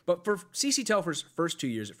is. But for CC Telfer's first 2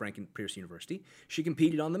 years at Franklin Pierce University, she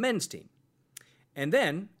competed on the men's team. And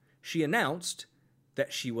then she announced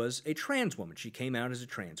that she was a trans woman. She came out as a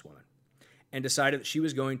trans woman and decided that she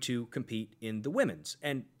was going to compete in the women's.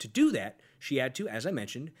 And to do that, she had to, as I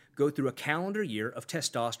mentioned, go through a calendar year of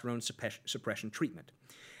testosterone suppression treatment.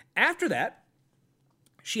 After that,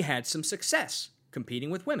 she had some success competing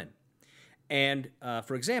with women. And,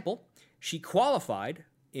 for example, she qualified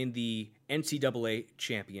in the NCAA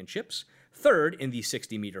championships, 3rd in the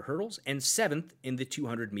 60-meter hurdles, and 7th in the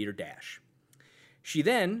 200-meter dash. She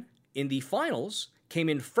then, in the finals, came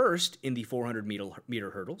in 1st in the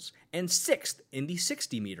 400-meter hurdles and 6th in the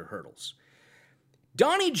 60-meter hurdles.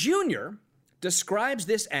 Donnie Jr. describes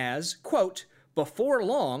this as, quote, before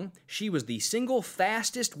long, she was the single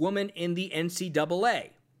fastest woman in the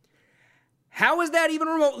NCAA. How is that even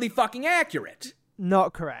remotely fucking accurate?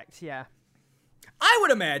 Not correct, yeah. I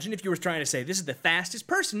would imagine if you were trying to say this is the fastest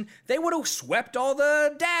person, they would have swept all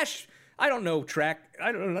the dash. I don't know track.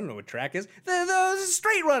 I don't know what track is. The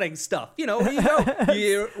straight running stuff. You know, where you go,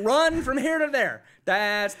 you run from here to there.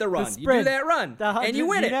 That's the run. You do that run, and you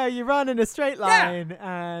win it. You run in a straight line,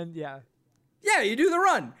 and yeah, you do the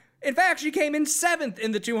run. In fact, she came in 7th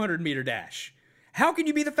in the 200-meter dash. How can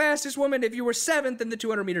you be the fastest woman if you were 7th in the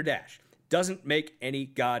 200-meter dash? Doesn't make any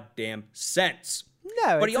goddamn sense.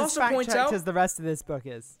 No, but it's he also points out, as the rest of this book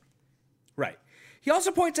is. Right. He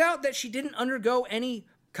also points out that she didn't undergo any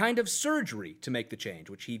kind of surgery to make the change,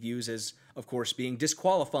 which he views as, of course, being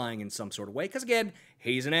disqualifying in some sort of way, because, again,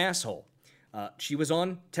 he's an asshole. She was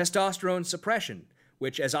on testosterone suppression,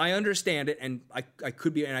 which, as I understand it, and I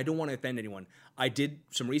could be, and I don't want to offend anyone, I did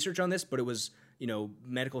some research on this, but it was,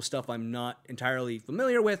 medical stuff I'm not entirely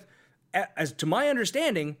familiar with. As to my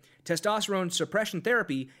understanding, testosterone suppression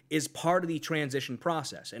therapy is part of the transition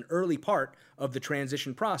process, an early part of the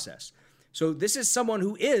transition process. So this is someone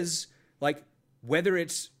who is, whether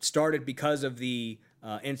it's started because of the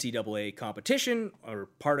NCAA competition or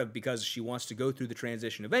because she wants to go through the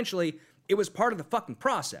transition eventually, it was part of the fucking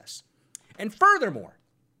process. And furthermore,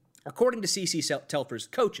 according to CC Telfer's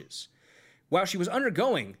coaches, while she was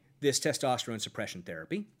undergoing this testosterone suppression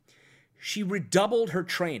therapy, she redoubled her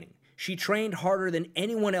training. She trained harder than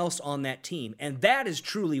anyone else on that team, and that is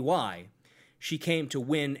truly why she came to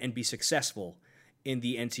win and be successful in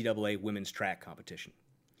the NCAA women's track competition.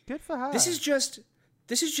 Good for her. This is just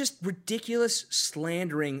ridiculous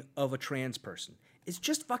slandering of a trans person. It's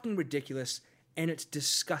just fucking ridiculous, and it's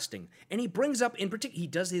disgusting. And he brings up, in particular, he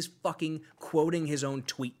does his fucking quoting his own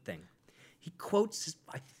tweet thing. He quotes,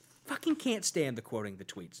 I fucking can't stand the quoting the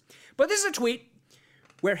tweets. But this is a tweet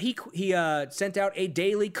where he sent out a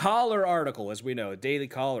Daily Caller article, as we know. Daily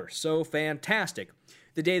Caller, so fantastic.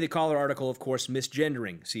 The Daily Caller article, of course,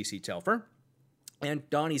 misgendering CeCe Telfer. And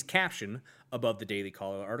Donnie's caption above the Daily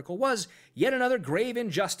Caller article was, "Yet another grave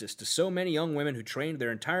injustice to so many young women who trained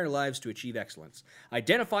their entire lives to achieve excellence.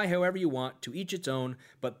 Identify however you want, to each its own,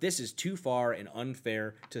 but this is too far and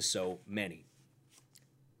unfair to so many."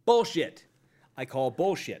 Bullshit. I call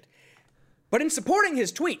bullshit. But in supporting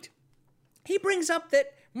his tweet, he brings up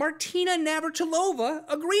that Martina Navratilova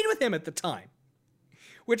agreed with him at the time,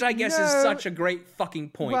 which I guess is such a great fucking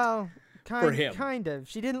point for him. Kind of.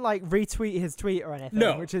 She didn't retweet his tweet or anything,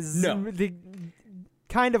 No, which is no.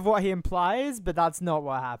 kind of what he implies, but that's not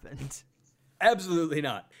what happened. Absolutely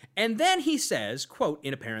not. And then he says, quote,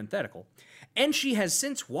 in a parenthetical, "And she has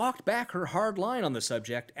since walked back her hard line on the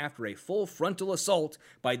subject after a full frontal assault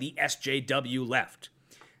by the SJW left."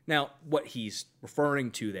 Now, what he's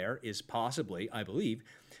referring to there is possibly, I believe,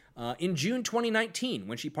 in June 2019,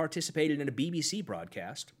 when she participated in a BBC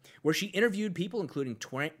broadcast where she interviewed people, including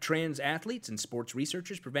trans athletes and sports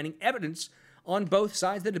researchers, presenting evidence on both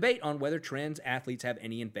sides of the debate on whether trans athletes have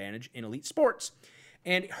any advantage in elite sports.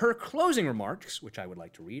 And her closing remarks, which I would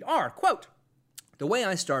like to read, are, quote, "The way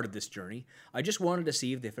I started this journey, I just wanted to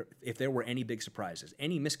see if there were any big surprises,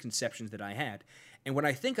 any misconceptions that I had. And what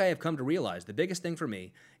I think I have come to realize, the biggest thing for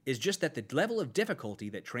me, is just that the level of difficulty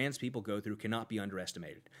that trans people go through cannot be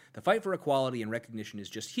underestimated. The fight for equality and recognition is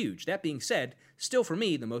just huge. That being said, still for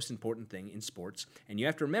me, the most important thing in sports, and you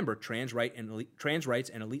have to remember trans rights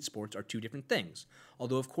and elite sports are two different things,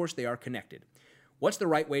 although of course they are connected. What's the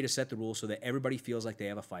right way to set the rules so that everybody feels like they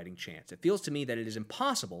have a fighting chance? It feels to me that it is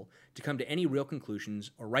impossible to come to any real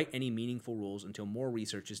conclusions or write any meaningful rules until more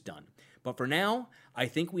research is done. But for now, I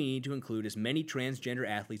think we need to include as many transgender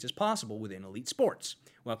athletes as possible within elite sports,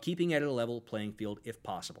 while keeping it at a level playing field if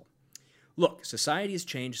possible. Look, society has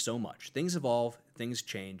changed so much. Things evolve, things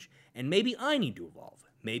change, and maybe I need to evolve.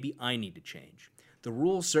 Maybe I need to change. The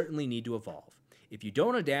rules certainly need to evolve. If you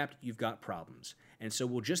don't adapt, you've got problems. And so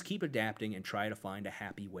we'll just keep adapting and try to find a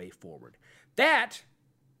happy way forward." That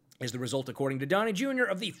is the result, according to Donnie Jr.,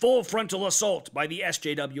 of the full frontal assault by the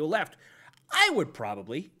SJW left. I would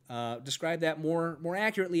probably describe that more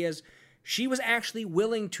accurately as she was actually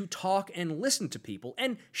willing to talk and listen to people,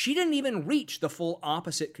 and she didn't even reach the full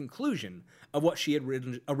opposite conclusion of what she had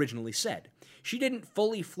originally said. She didn't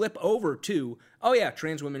fully flip over to, oh yeah,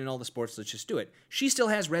 trans women in all the sports, let's just do it. She still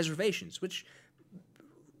has reservations, which...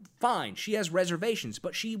 fine, she has reservations,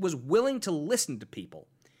 but she was willing to listen to people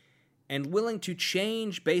and willing to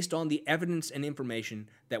change based on the evidence and information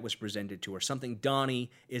that was presented to her, something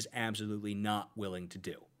Donnie is absolutely not willing to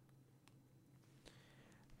do.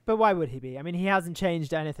 But why would he be? I mean, he hasn't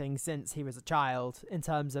changed anything since he was a child in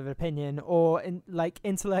terms of opinion or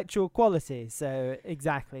intellectual quality, so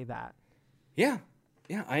exactly that. Yeah,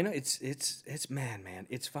 I know, it's mad, man.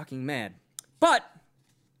 It's fucking mad. But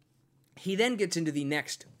he then gets into the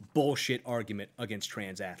next bullshit argument against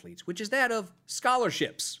trans athletes, which is that of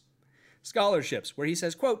scholarships. Scholarships, where he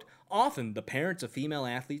says, quote, "Often the parents of female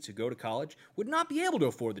athletes who go to college would not be able to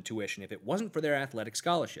afford the tuition if it wasn't for their athletic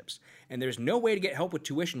scholarships. And there's no way to get help with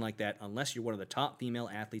tuition like that unless you're one of the top female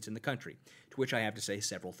athletes in the country." To which I have to say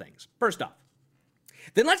several things. First off,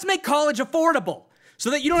 then let's make college affordable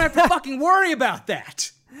so that you don't have to fucking worry about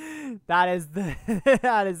that. That is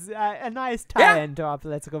a nice tie-in to our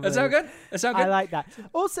political beliefs. That sound good? I like that.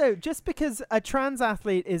 Also, just because a trans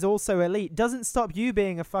athlete is also elite doesn't stop you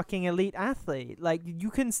being a fucking elite athlete. Like, you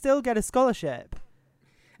can still get a scholarship.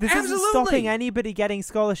 This isn't stopping anybody getting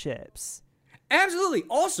scholarships. Absolutely.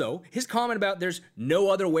 Also, his comment about there's no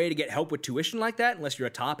other way to get help with tuition like that unless you're a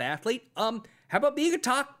top athlete. How about being a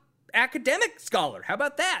top academic scholar? How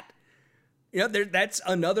about that? You know, that's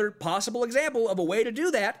another possible example of a way to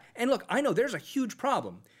do that. And look, I know there's a huge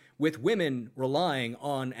problem with women relying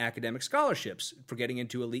on academic scholarships for getting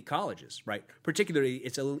into elite colleges, right? Particularly,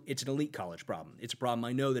 it's an elite college problem. It's a problem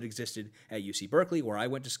I know that existed at UC Berkeley, where I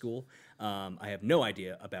went to school. I have no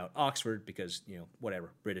idea about Oxford because,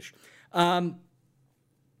 whatever, British. And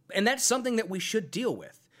that's something that we should deal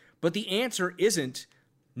with. But the answer isn't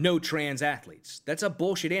no trans athletes. That's a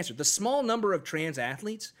bullshit answer. The small number of trans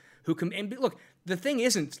athletes who come, and look, the thing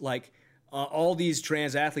isn't like, all these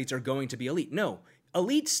trans athletes are going to be elite. No,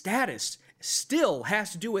 elite status still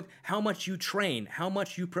has to do with how much you train, how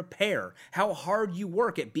much you prepare, how hard you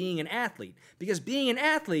work at being an athlete. Because being an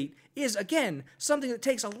athlete is, again, something that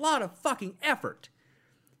takes a lot of fucking effort.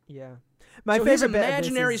 Yeah. So his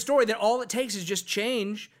imaginary story that all it takes is just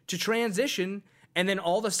change to transition, and then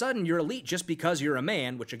all of a sudden you're elite just because you're a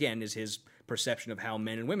man, which again is his perception of how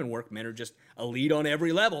men and women work. Men are just elite on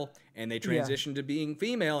every level, and they transition to being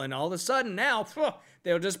female, and all of a sudden now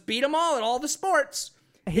they'll just beat them all at all the sports.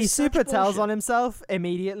 He super tells on himself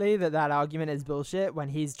immediately that argument is bullshit when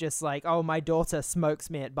he's just like, oh, my daughter smokes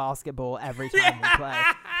me at basketball every time we play.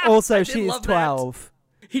 Also, she's 12.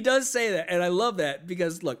 He does say that, and I love that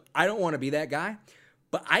because, look, I don't want to be that guy,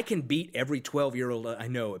 but I can beat every 12-year-old I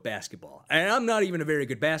know at basketball. And I'm not even a very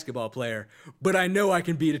good basketball player, but I know I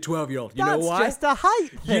can beat a 12-year-old. You know why? That's just a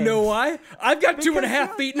height thing. You know why? I've got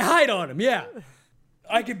 2.5 feet in height on him, yeah.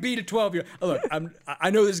 I can beat a 12-year-old. Look, I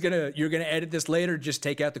know you're gonna edit this later. Just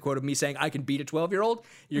take out the quote of me saying I can beat a 12-year-old.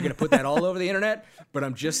 You're gonna put that all over the internet. But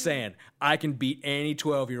I'm just saying I can beat any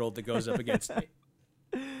 12-year-old that goes up against me.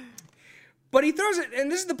 But he throws it,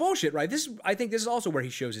 and this is the bullshit, right? I think this is also where he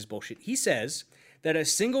shows his bullshit. He says that a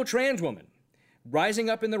single trans woman rising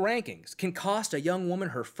up in the rankings can cost a young woman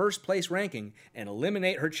her first place ranking and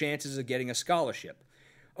eliminate her chances of getting a scholarship.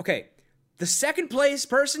 Okay, the second place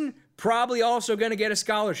person probably also going to get a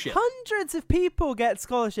scholarship. Hundreds of people get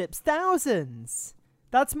scholarships, thousands.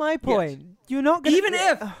 That's my point. Yes. You're not going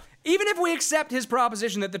to... Even if we accept his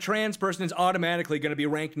proposition that the trans person is automatically going to be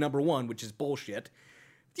ranked number one, which is bullshit...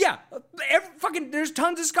 Yeah, there's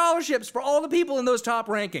tons of scholarships for all the people in those top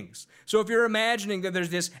rankings. So if you're imagining that there's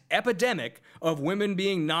this epidemic of women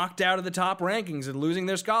being knocked out of the top rankings and losing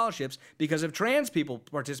their scholarships because of trans people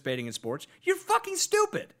participating in sports, you're fucking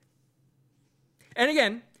stupid. And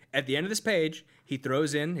again, at the end of this page, he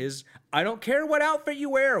throws in his, I don't care what outfit you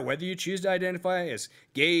wear or whether you choose to identify as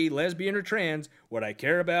gay, lesbian, or trans, what I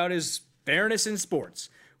care about is fairness in sports.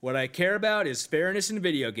 What I care about is fairness in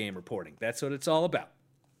video game reporting. That's what it's all about.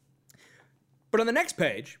 But on the next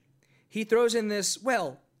page, he throws in this,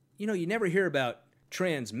 well, you never hear about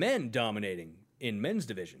trans men dominating in men's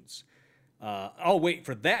divisions. I'll wait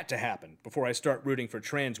for that to happen before I start rooting for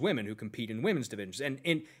trans women who compete in women's divisions.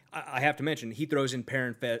 And I have to mention, he throws in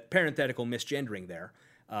parenthetical misgendering there,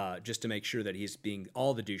 just to make sure that he's being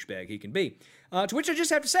all the douchebag he can be. To which I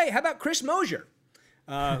just have to say, how about Chris Mosier,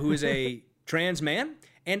 who is a trans man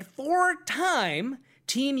and 4-time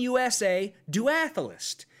Team USA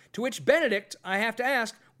duathlist? To which Benedict, I have to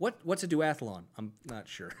ask, what's a duathlon? I'm not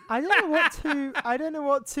sure. I don't know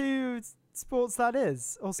what two sports that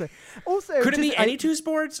is. Also, could it be any two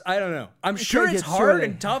sports? I don't know. I'm sure it's hard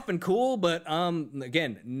and tough and cool, but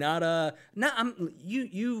again,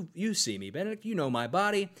 you see me, Benedict. You know my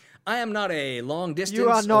body. I am not a long distance. You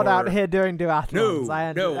are not out here doing duathlons.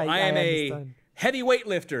 No, I am a heavy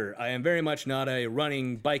weightlifter. I am very much not a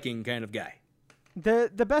running, biking kind of guy.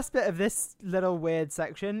 The best bit of this little weird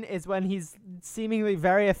section is when he's seemingly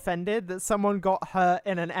very offended that someone got hurt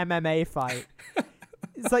in an MMA fight.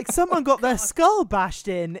 It's like someone got their skull bashed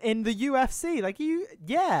in the UFC. Like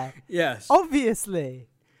yes, obviously.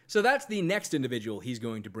 So that's the next individual he's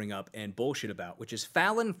going to bring up and bullshit about, which is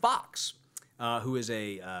Fallon Fox, who is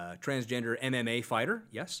a transgender MMA fighter,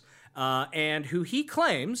 yes, and who he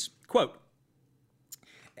claims, quote,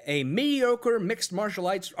 a mediocre mixed martial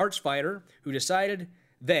arts fighter who decided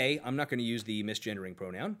I'm not going to use the misgendering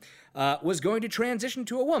pronoun, was going to transition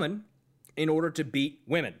to a woman in order to beat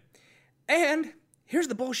women. And here's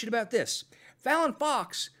the bullshit about this. Fallon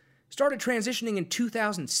Fox started transitioning in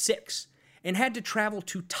 2006 and had to travel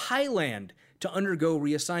to Thailand to undergo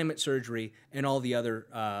reassignment surgery and all the other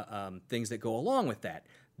things that go along with that.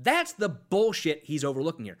 That's the bullshit he's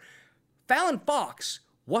overlooking here. Fallon Fox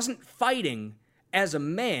wasn't fighting as a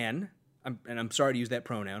man, and I'm sorry to use that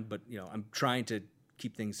pronoun, but I'm trying to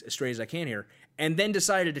keep things as straight as I can here, and then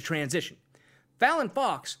decided to transition. Fallon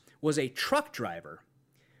Fox was a truck driver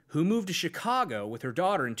who moved to Chicago with her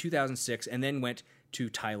daughter in 2006 and then went to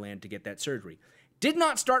Thailand to get that surgery. Did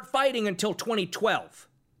not start fighting until 2012.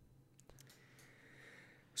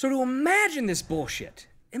 So to imagine this bullshit,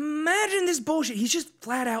 he's just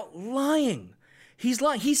flat out lying. He's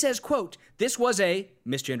lying. He says, quote, this was a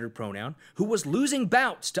misgendered pronoun who was losing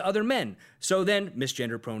bouts to other men. So then,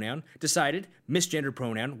 misgendered pronoun, decided misgendered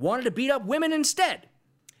pronoun wanted to beat up women instead.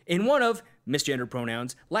 In one of misgendered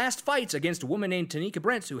pronouns' last fights against a woman named Tanika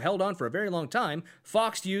Brents, who held on for a very long time,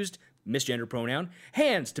 Fox used misgendered pronoun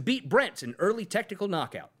hands to beat Brents in early technical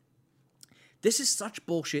knockout. This is such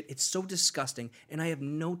bullshit. It's so disgusting, and I have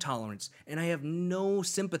no tolerance, and I have no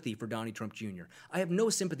sympathy for Donnie Trump Jr. I have no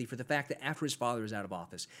sympathy for the fact that after his father is out of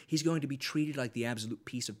office, he's going to be treated like the absolute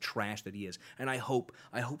piece of trash that he is. And I hope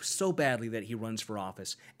so badly that he runs for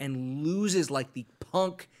office and loses like the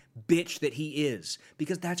punk bitch that he is,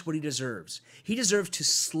 because that's what he deserves. He deserves to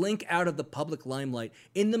slink out of the public limelight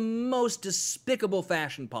in the most despicable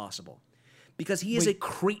fashion possible, because he is a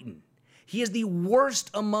cretin. He is the worst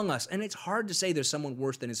among us, and it's hard to say there's someone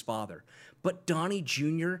worse than his father, but Donnie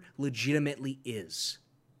Jr. legitimately is.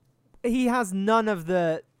 He has none of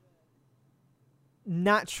the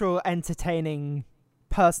natural entertaining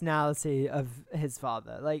personality of his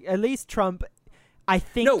father. Like, at least Trump, I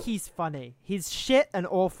think he's funny. He's shit and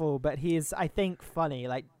awful, but he is, I think, funny.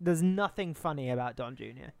 Like, there's nothing funny about Don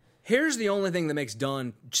Jr. Here's the only thing that makes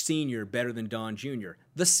Don Sr. better than Don Jr.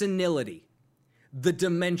 The senility. The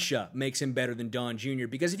dementia makes him better than Don Jr.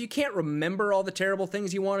 Because if you can't remember all the terrible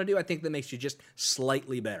things you want to do, I think that makes you just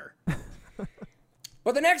slightly better.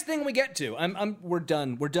 But the next thing we get to, we're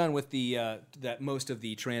done with that most of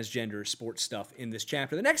the transgender sports stuff in this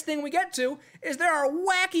chapter. The next thing we get to is there are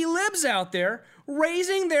wacky libs out there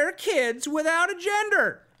raising their kids without a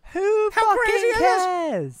gender. How fucking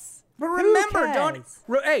cares? But remember,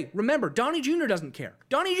 remember, Donnie Jr. doesn't care.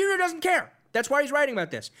 Donnie Jr. doesn't care. That's why he's writing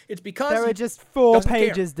about this. It's because there are just 4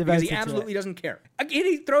 pages devoted to it. Because he absolutely doesn't care. Again,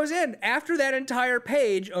 he throws in, after that entire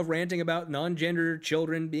page of ranting about non-gender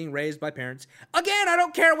children being raised by parents, again, I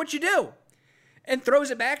don't care what you do. And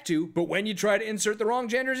throws it back to, but when you try to insert the wrong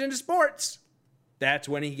genders into sports, that's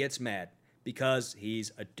when he gets mad, because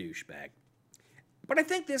he's a douchebag. But I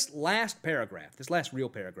think this last paragraph, this last real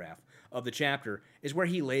paragraph of the chapter, is where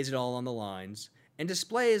he lays it all on the lines and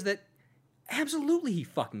displays that absolutely he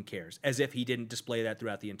fucking cares, as if he didn't display that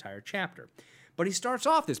throughout the entire chapter. But he starts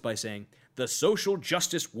off this by saying, the social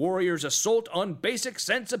justice warrior's assault on basic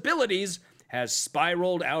sensibilities has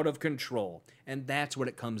spiraled out of control. And that's what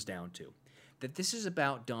it comes down to. That this is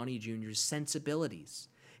about Donnie Jr.'s sensibilities.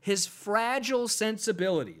 His fragile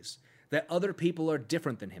sensibilities, that other people are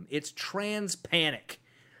different than him. It's trans panic.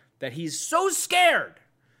 That he's so scared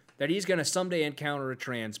that he's going to someday encounter a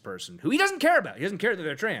trans person who he doesn't care about. He doesn't care that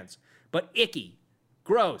they're trans. But icky,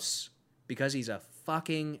 gross, because he's a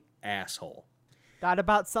fucking asshole. That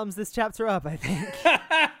about sums this chapter up, I think.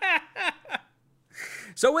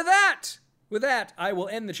 So with that, I will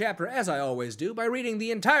end the chapter, as I always do, by reading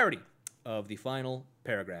the entirety of the final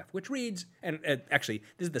paragraph, which reads, and actually,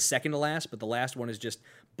 this is the second to last, but the last one is just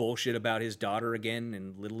bullshit about his daughter again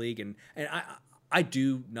in Little League, and I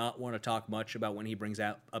do not want to talk much about when he brings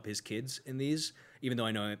up his kids in these, even though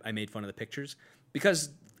I know I made fun of the pictures, because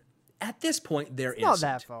at this point, they're innocent. Not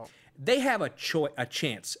their fault. They have a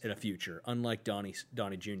chance at a future, unlike Donnie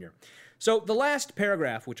Jr. So the last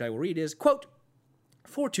paragraph, which I will read, is, quote,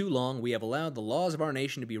 for too long, we have allowed the laws of our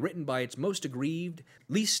nation to be written by its most aggrieved,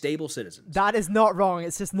 least stable citizens. That is not wrong.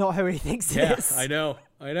 It's just not who he thinks it is. I know.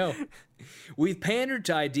 We've pandered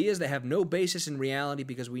to ideas that have no basis in reality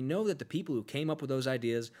because we know that the people who came up with those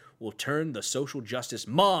ideas will turn the social justice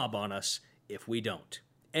mob on us if we don't.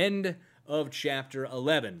 End of chapter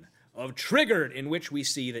 11. Of Triggered, in which we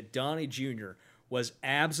see that Donnie Jr. was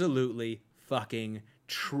absolutely fucking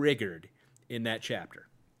triggered in that chapter.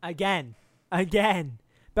 Again.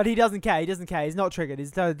 But he doesn't care. He's not triggered. He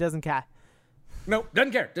doesn't care. No,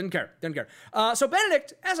 doesn't care. So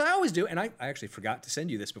Benedict, as I always do, and I actually forgot to send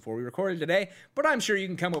you this before we recorded today, but I'm sure you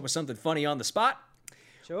can come up with something funny on the spot.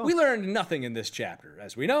 Sure. We learned nothing in this chapter,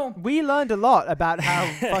 as we know. We learned a lot about how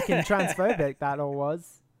fucking transphobic that all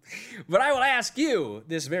was. But I will ask you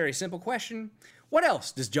this very simple question. What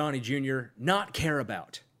else does Johnny Jr. not care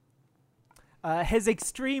about? His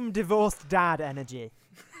extreme divorced dad energy.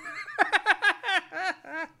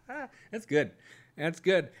 That's good.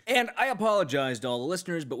 And I apologize to all the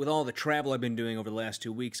listeners, but with all the travel I've been doing over the last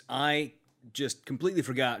 2 weeks, I just completely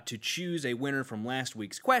forgot to choose a winner from last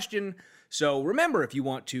week's question. So remember, if you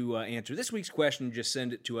want to answer this week's question, just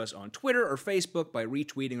send it to us on Twitter or Facebook by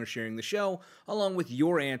retweeting or sharing the show, along with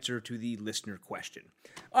your answer to the listener question.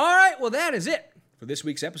 All right, well, that is it for this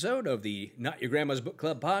week's episode of the Not Your Grandma's Book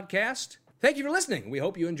Club podcast. Thank you for listening. We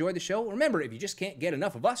hope you enjoyed the show. Remember, if you just can't get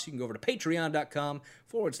enough of us, you can go over to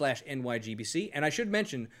patreon.com/NYGBC. And I should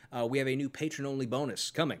mention, we have a new patron-only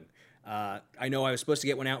bonus coming. I know I was supposed to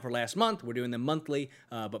get one out for last month. We're doing them monthly,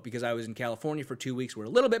 but because I was in California for 2 weeks, we're a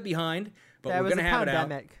little bit behind. But we're going to have it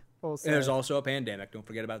out. Also. And there's also a pandemic. Don't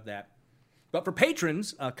forget about that. But for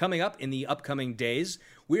patrons, coming up in the upcoming days,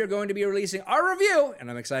 we are going to be releasing our review, and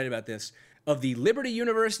I'm excited about this, of the Liberty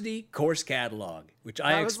University course catalog, which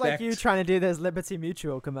I That was like expect... you trying to do those Liberty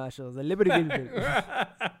Mutual commercials. The Liberty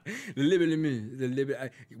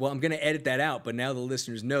Well, I'm going to edit that out, but now the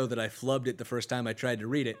listeners know that I flubbed it the first time I tried to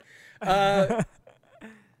read it.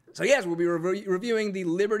 So yes, we'll be reviewing the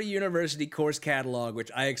Liberty University course catalog,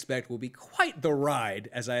 which I expect will be quite the ride,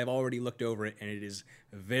 as I have already looked over it, and it is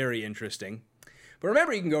very interesting. But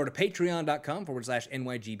remember, you can go to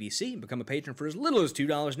patreon.com/NYGBC and become a patron for as little as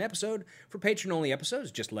 $2 an episode for patron-only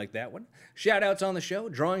episodes, just like that one. Shout-outs on the show,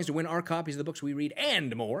 drawings to win our copies of the books we read,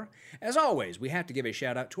 and more. As always, we have to give a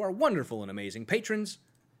shout-out to our wonderful and amazing patrons: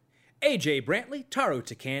 AJ Brantley, Taro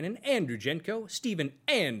Takanen, Andrew Jenko, Stephen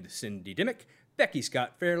and Cindy Dimmick, Becky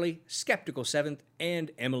Scott Fairley, Skeptical 7th,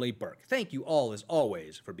 and Emily Burke. Thank you all, as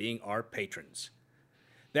always, for being our patrons.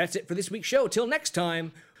 That's it for this week's show. Till next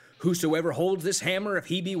time, whosoever holds this hammer, if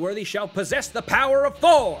he be worthy, shall possess the power of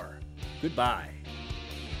Thor. Goodbye.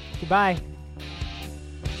 Goodbye.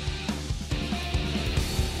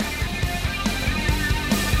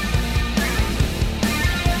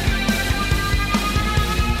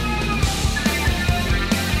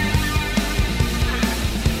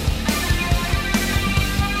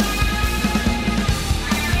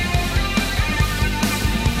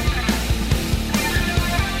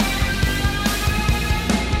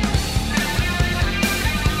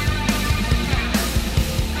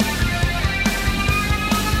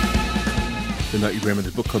 The Not Your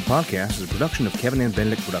Grandmother's Book Club podcast is a production of Kevin and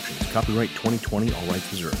Benedict Productions. Copyright 2020, all rights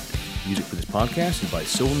reserved. Music for this podcast is by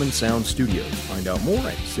Silverman Sound Studios. Find out more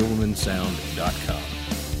at silvermansound.com.